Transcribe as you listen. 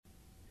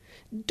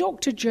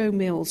Dr. Joe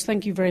Mills,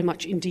 thank you very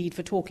much indeed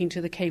for talking to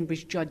the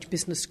Cambridge Judge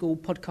Business School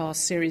podcast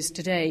series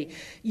today.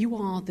 You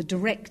are the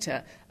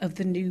director of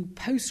the new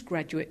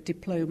postgraduate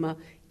diploma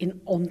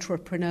in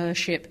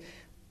entrepreneurship.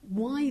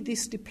 Why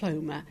this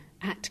diploma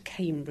at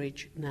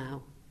Cambridge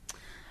now?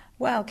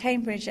 Well,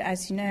 Cambridge,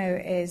 as you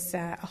know, is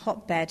a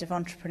hotbed of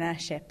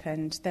entrepreneurship,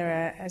 and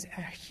there are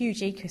a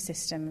huge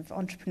ecosystem of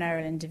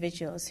entrepreneurial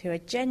individuals who are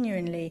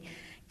genuinely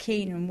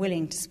keen and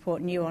willing to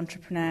support new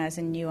entrepreneurs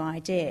and new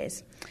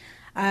ideas.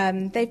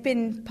 They've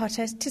been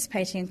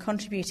participating and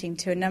contributing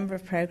to a number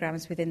of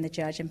programs within the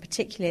Judge, and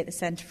particularly at the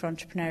Centre for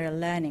Entrepreneurial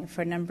Learning,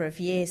 for a number of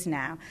years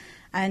now.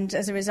 And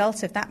as a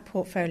result of that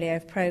portfolio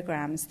of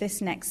programs, this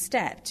next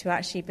step to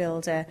actually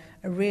build a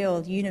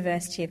real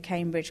University of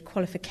Cambridge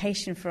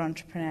qualification for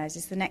entrepreneurs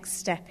is the next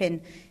step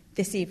in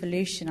this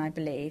evolution, I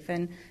believe.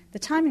 And the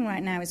timing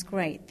right now is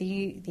great.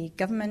 The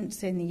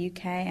governments in the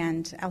UK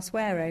and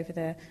elsewhere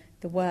over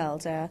the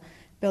world are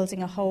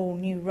building a whole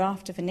new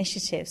raft of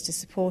initiatives to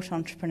support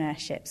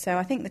entrepreneurship. So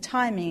I think the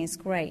timing is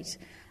great.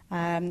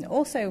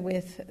 Also,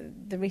 with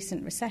the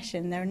recent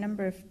recession, there are a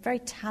number of very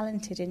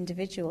talented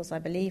individuals, I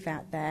believe,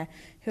 out there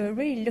who are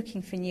really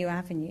looking for new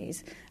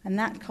avenues, and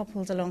that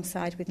coupled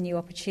alongside with new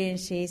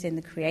opportunities in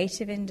the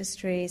creative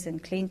industries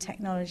and clean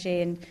technology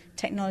and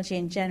technology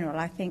in general,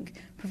 I think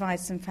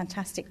provides some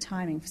fantastic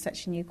timing for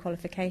such a new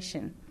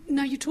qualification.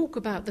 Now, you talk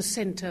about the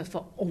Centre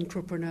for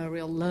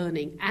Entrepreneurial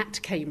Learning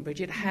at Cambridge.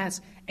 It has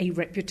a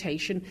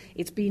reputation.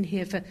 It's been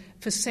here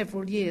for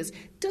several years.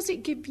 Does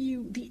it give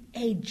you the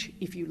edge,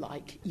 if you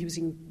like,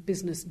 using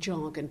business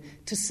jargon,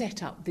 to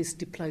set up this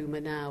diploma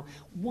now?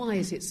 Why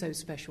is it so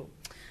special?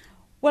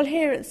 Well,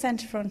 here at the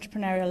Centre for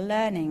Entrepreneurial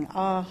Learning,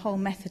 our whole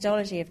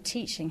methodology of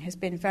teaching has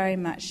been very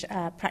much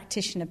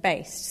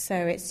practitioner-based. So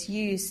it's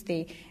used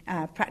the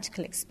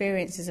practical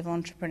experiences of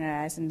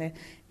entrepreneurs and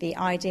the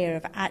idea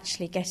of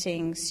actually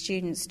getting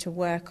students to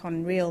work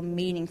on real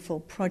meaningful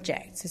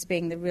projects as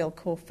being the real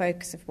core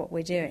focus of what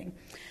we're doing.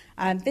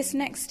 This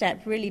next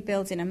step really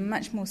builds in a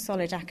much more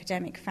solid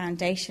academic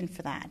foundation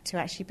for that, to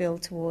actually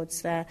build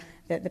towards the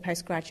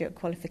postgraduate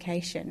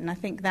qualification. And I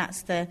think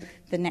that's the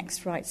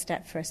next right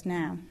step for us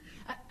now.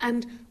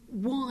 And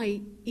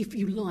why, if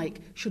you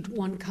like, should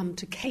one come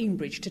to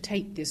Cambridge to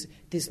take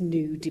this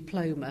new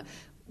diploma?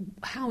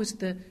 How is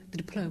the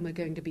diploma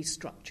going to be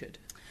structured?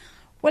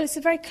 Well, it's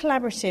a very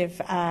collaborative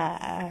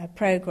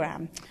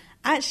programme.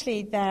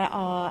 Actually, there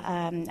are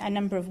a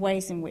number of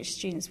ways in which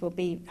students will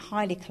be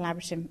highly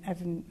collaborative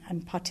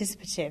and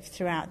participative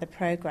throughout the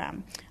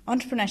programme.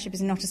 Entrepreneurship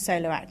is not a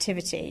solo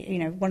activity. You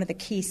know, one of the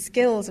key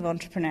skills of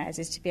entrepreneurs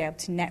is to be able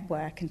to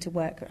network and to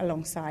work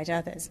alongside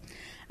others.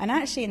 And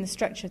actually, in the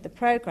structure of the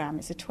programme,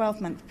 it's a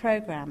 12-month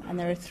programme, and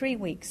there are 3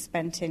 weeks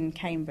spent in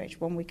Cambridge,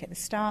 1 week at the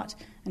start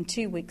and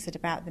 2 weeks at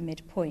about the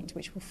midpoint,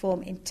 which will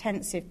form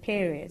intensive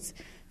periods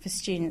for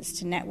students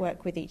to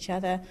network with each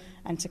other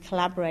and to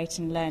collaborate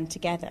and learn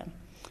together,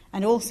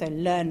 and also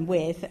learn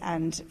with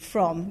and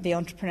from the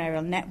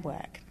entrepreneurial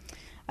network.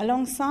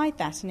 Alongside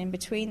that, and in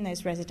between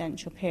those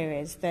residential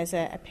periods, there's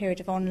a period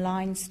of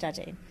online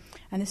study.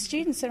 And the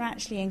students are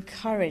actually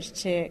encouraged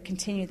to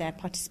continue their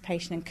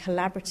participation and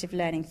collaborative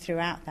learning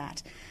throughout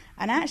that.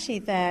 And actually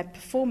their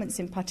performance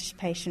in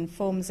participation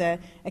forms a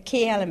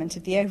key element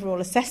of the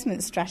overall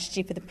assessment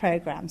strategy for the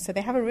programme. So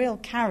they have a real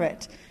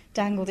carrot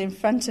dangled in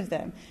front of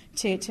them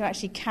to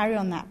actually carry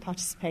on that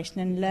participation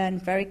and learn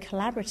very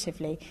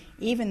collaboratively,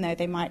 even though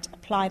they might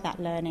apply that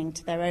learning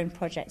to their own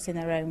projects in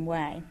their own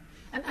way.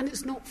 And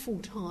it's not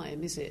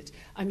full-time, is it?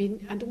 I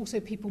mean, and also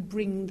people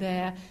bring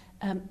their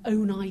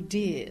own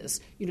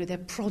ideas, you know, their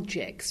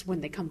projects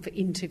when they come for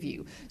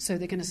interview. So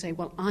they're going to say,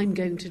 well, I'm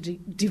going to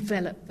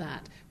develop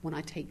that when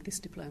I take this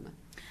diploma.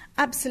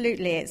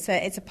 Absolutely. It's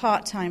a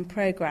part-time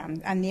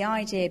programme, and the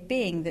idea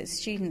being that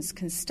students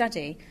can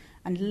study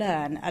and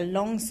learn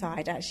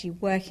alongside actually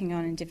working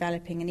on and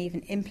developing and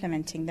even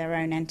implementing their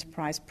own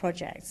enterprise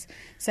projects.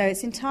 So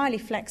it's entirely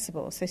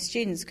flexible. So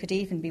students could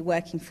even be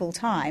working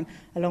full-time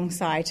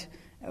alongside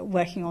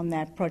working on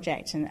their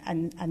project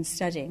and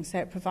studying. So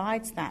it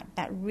provides that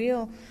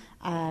real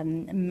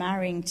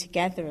marrying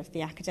together of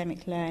the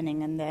academic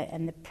learning and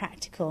the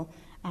practical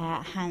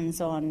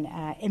hands-on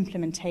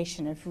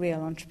implementation of real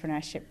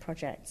entrepreneurship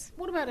projects.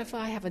 What about if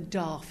I have a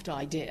daft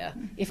idea?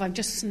 If I've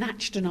just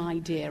snatched an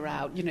idea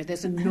out, you know,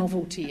 there's a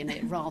novelty in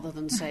it rather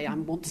than say I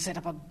want to set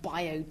up a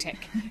biotech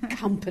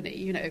company,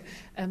 you know.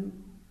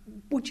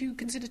 Would you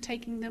consider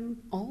taking them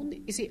on?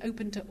 Is it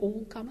open to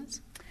all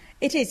comers?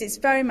 It is. It's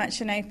very much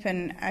an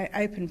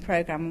open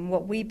programme, and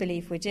what we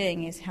believe we're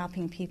doing is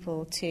helping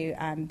people to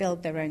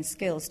build their own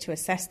skills, to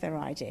assess their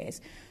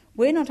ideas.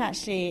 We're not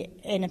actually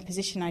in a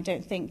position, I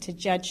don't think, to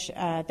judge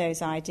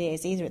those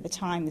ideas either at the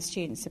time the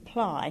students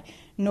apply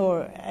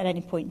nor at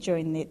any point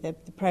during the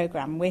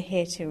programme. We're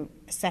here to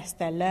assess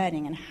their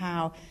learning and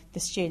how the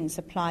students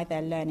apply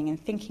their learning and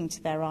thinking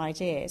to their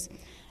ideas.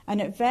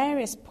 And at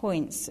various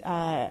points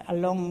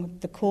along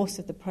the course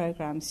of the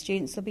programme,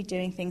 students will be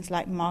doing things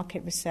like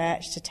market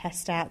research to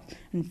test out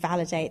and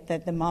validate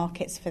the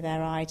markets for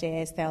their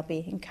ideas. They'll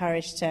be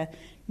encouraged to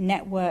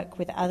network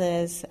with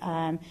others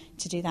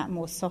to do that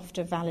more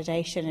softer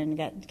validation and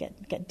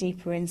get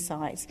deeper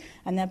insights.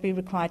 And they'll be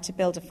required to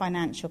build a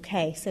financial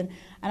case. And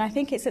I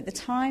think it's at the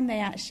time they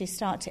actually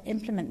start to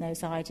implement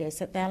those ideas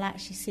that they'll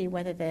actually see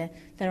whether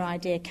their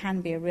idea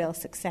can be a real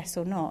success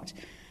or not.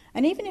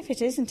 And even if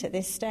it isn't at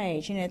this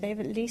stage, they've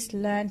at least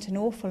learnt an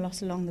awful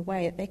lot along the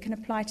way that they can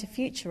apply to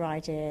future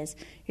ideas.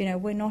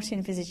 We're not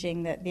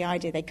envisaging that the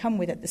idea they come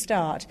with at the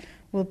start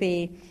will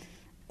be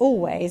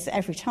always,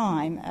 every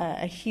time,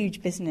 a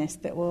huge business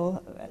that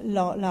will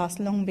last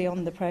long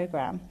beyond the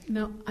programme.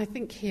 Now, I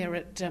think here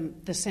at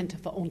the Centre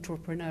for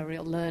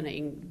Entrepreneurial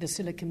Learning, the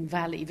Silicon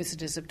Valley,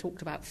 visitors have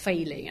talked about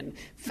failing and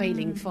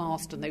failing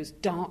fast, and those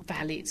dark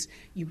valleys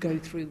you go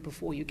through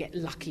before you get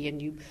lucky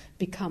and you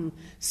become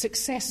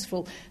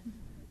successful.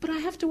 But I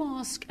have to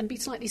ask, and be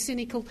slightly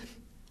cynical,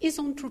 is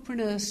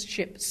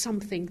entrepreneurship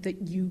something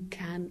that you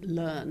can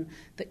learn,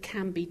 that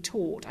can be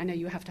taught? I know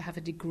you have to have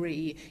a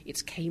degree.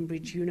 It's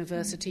Cambridge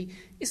University.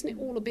 Isn't it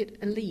all a bit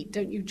elite?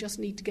 Don't you just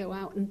need to go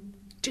out and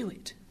do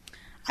it?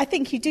 I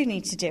think you do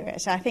need to do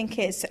it. I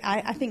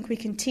think we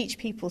can teach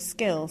people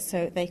skills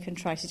so they can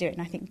try to do it,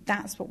 and I think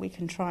that's what we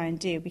can try and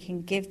do. We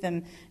can give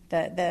them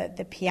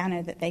the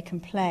piano that they can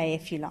play,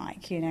 if you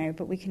like,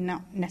 but we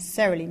cannot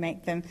necessarily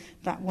make them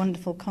that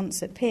wonderful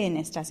concert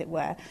pianist, as it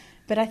were.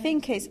 But I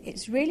think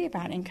it's really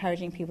about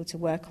encouraging people to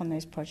work on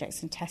those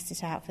projects and test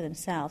it out for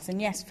themselves.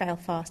 And yes, fail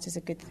fast is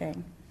a good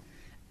thing.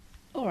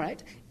 All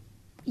right.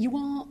 You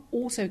are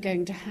also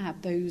going to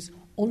have those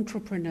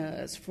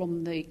entrepreneurs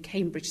from the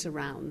Cambridge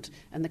surround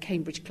and the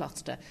Cambridge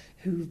cluster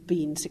who've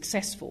been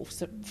successful.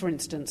 So, for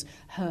instance,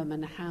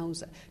 Herman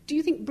Hauser. Do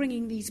you think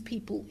bringing these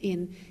people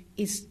in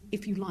is,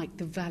 if you like,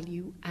 the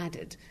value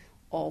added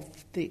of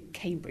the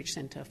Cambridge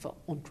Centre for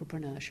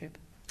Entrepreneurship?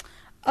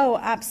 Oh,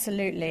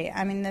 absolutely.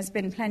 I mean, there's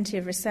been plenty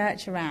of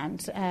research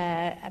around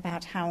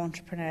about how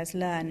entrepreneurs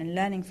learn, and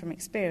learning from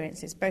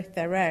experiences, both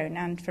their own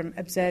and from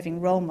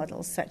observing role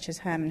models such as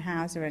Herman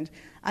Hauser and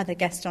other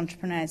guest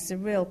entrepreneurs, is a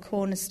real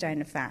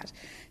cornerstone of that.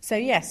 So,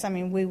 yes, I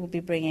mean, we will be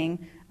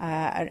bringing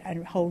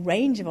a whole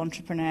range of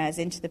entrepreneurs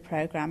into the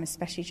programme,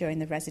 especially during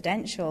the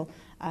residential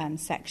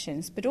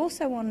sections, but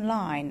also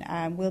online.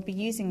 We'll be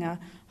using a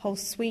whole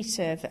suite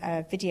of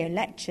video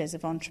lectures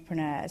of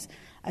entrepreneurs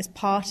as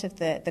part of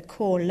the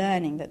core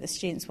learning that the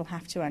students will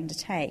have to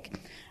undertake.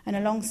 And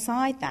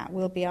alongside that,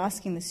 we'll be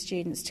asking the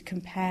students to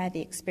compare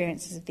the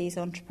experiences of these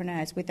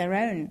entrepreneurs with their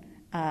own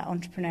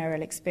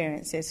entrepreneurial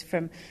experiences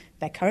from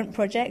their current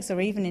projects,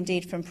 or even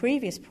indeed from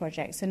previous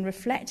projects, and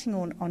reflecting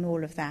on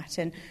all of that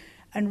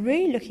and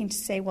really looking to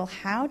say, well,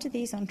 how do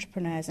these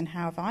entrepreneurs, and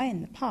how have I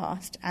in the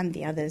past and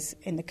the others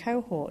in the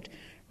cohort,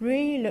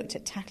 really looked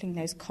at tackling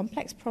those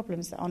complex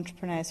problems that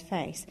entrepreneurs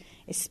face,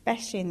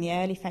 especially in the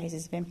early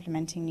phases of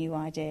implementing new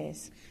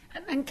ideas.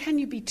 And can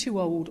you be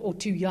too old or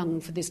too young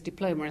for this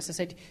diploma? As I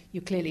said,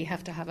 you clearly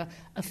have to have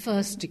a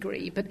first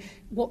degree. But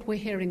what we're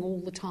hearing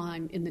all the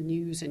time in the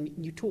news, and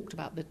you talked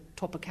about the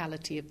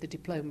topicality of the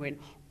diploma in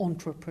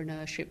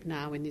entrepreneurship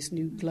now in this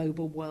new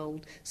global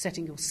world,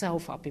 setting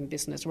yourself up in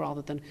business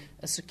rather than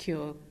a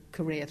secure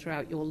career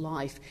throughout your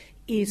life,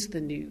 is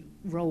the new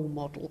role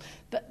model.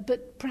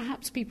 But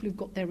perhaps people who've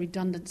got their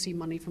redundancy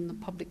money from the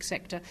public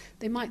sector,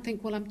 they might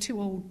think, well, I'm too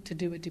old to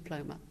do a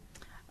diploma.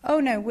 Oh,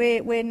 no,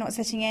 we're not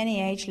setting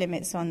any age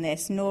limits on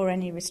this, nor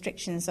any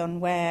restrictions on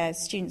where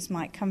students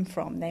might come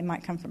from. They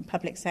might come from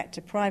public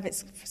sector,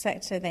 private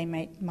sector. They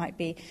might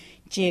be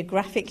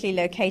geographically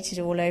located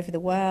all over the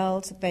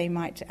world. They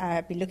might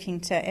be looking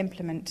to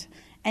implement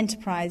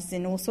enterprises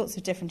in all sorts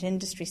of different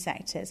industry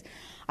sectors.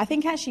 I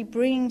think actually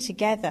bringing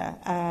together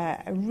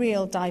a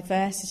real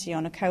diversity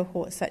on a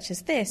cohort such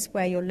as this,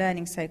 where you're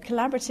learning so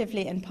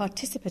collaboratively and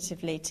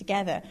participatively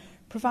together,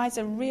 provides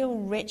a real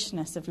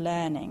richness of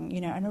learning,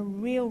 and a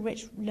real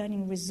rich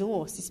learning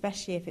resource,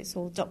 especially if it's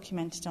all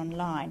documented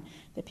online,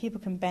 that people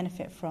can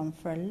benefit from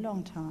for a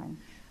long time.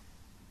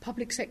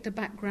 Public sector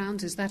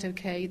backgrounds, is that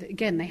okay?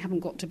 Again, they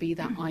haven't got to be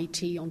that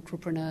IT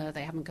entrepreneur,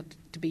 they haven't got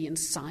to be in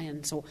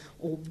science or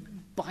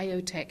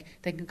biotech,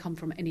 they can come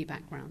from any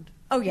background.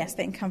 Oh yes,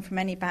 they can come from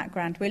any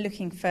background. We're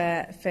looking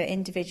for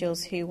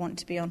individuals who want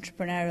to be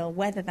entrepreneurial,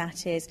 whether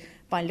that is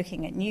by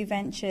looking at new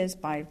ventures,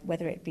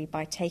 whether it be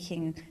by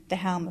taking the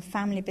helm of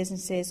family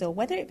businesses, or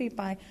whether it be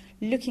by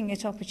looking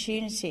at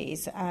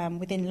opportunities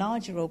within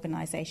larger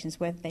organisations,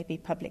 whether they be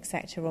public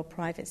sector or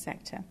private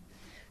sector.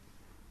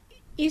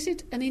 Is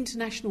it an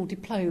international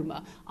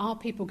diploma? Are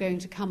people going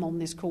to come on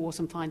this course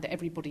and find that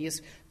everybody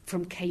is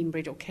from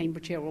Cambridge or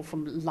Cambridgeshire or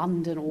from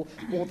London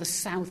or the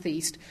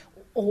southeast?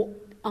 Or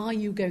are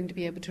you going to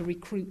be able to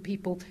recruit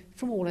people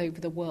from all over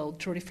the world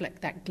to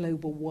reflect that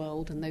global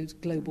world and those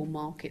global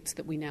markets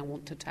that we now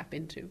want to tap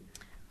into?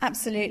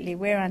 Absolutely.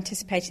 We're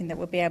anticipating that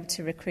we'll be able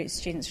to recruit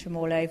students from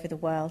all over the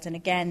world. And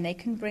again, they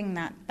can bring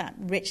that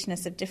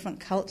richness of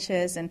different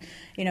cultures and,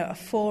 a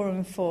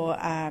forum for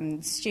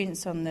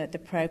students on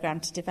the programme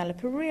to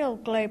develop a real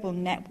global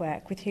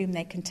network with whom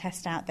they can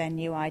test out their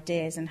new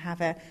ideas and have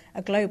a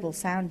global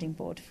sounding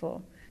board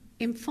for.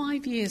 In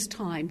 5 years'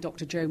 time,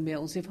 Dr. Jo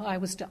Mills, if I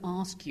was to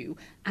ask you,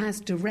 as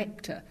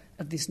director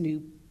of this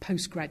new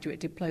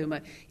postgraduate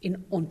diploma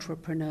in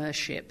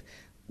entrepreneurship,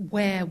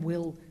 where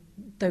will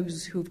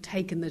those who've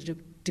taken the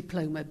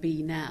diploma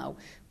be now?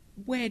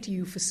 Where do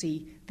you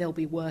foresee they'll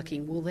be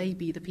working? Will they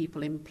be the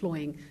people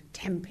employing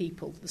 10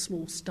 people, the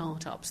small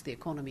startups the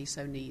economy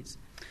so needs?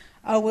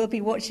 Oh, we'll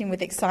be watching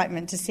with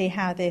excitement to see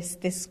how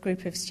this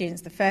group of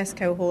students, the first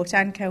cohort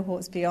and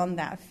cohorts beyond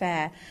that,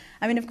 fare.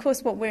 I mean, of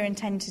course, what we're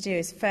intending to do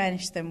is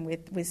furnish them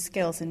with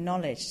skills and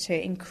knowledge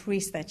to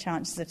increase their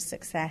chances of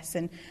success.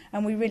 And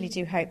we really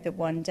do hope that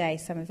one day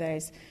some of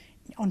those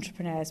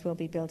entrepreneurs will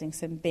be building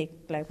some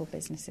big global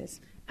businesses.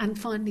 And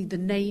finally, the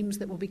names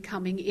that will be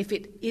coming, if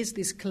it is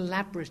this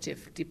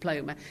collaborative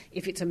diploma,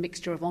 if it's a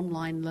mixture of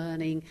online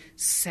learning,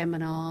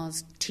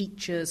 seminars,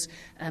 teachers,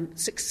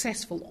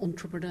 successful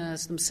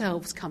entrepreneurs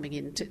themselves coming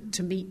in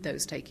to meet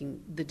those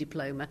taking the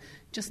diploma,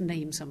 just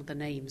name some of the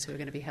names who are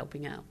going to be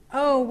helping out.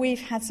 Oh, we've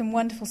had some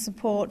wonderful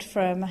support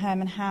from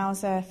Herman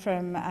Hauser,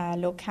 from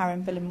Lord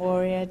Karen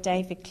Villamoria,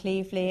 David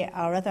Cleveley,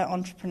 our other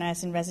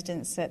entrepreneurs in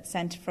residence at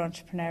Centre for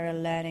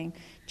Entrepreneurial Learning,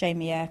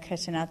 Jamie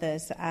Urquhart and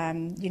others.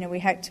 We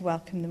hope to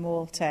welcome them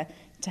all to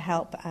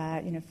help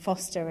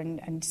foster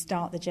and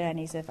start the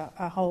journeys of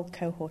a whole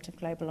cohort of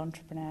global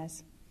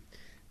entrepreneurs.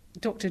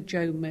 Dr.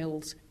 Jo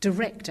Mills,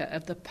 Director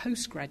of the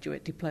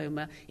Postgraduate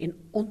Diploma in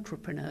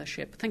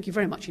Entrepreneurship. Thank you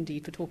very much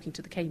indeed for talking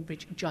to the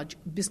Cambridge Judge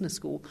Business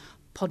School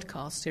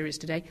podcast series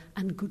today,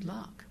 and good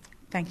luck.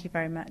 Thank you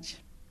very much.